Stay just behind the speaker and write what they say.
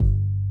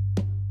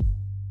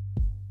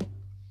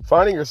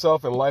Finding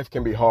yourself in life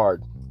can be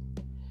hard.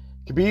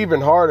 It can be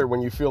even harder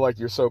when you feel like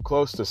you're so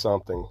close to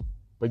something,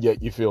 but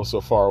yet you feel so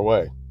far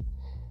away.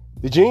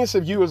 The Genius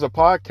of You is a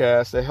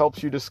podcast that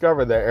helps you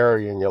discover that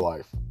area in your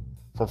life.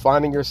 From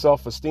finding your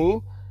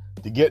self-esteem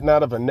to getting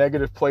out of a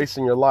negative place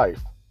in your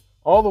life,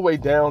 all the way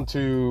down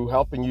to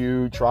helping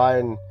you try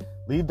and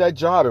leave that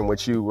job in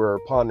which you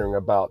were pondering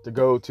about to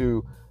go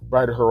to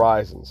brighter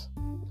horizons.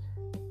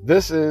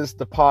 This is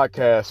the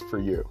podcast for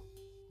you.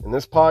 In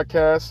this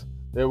podcast,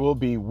 there will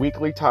be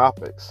weekly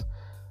topics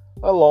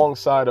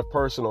alongside of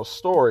personal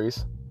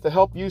stories to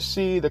help you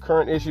see the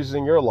current issues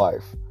in your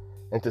life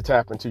and to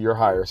tap into your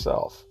higher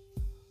self.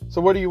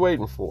 So what are you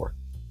waiting for?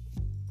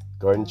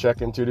 Go ahead and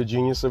check into the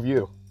Genius of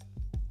You.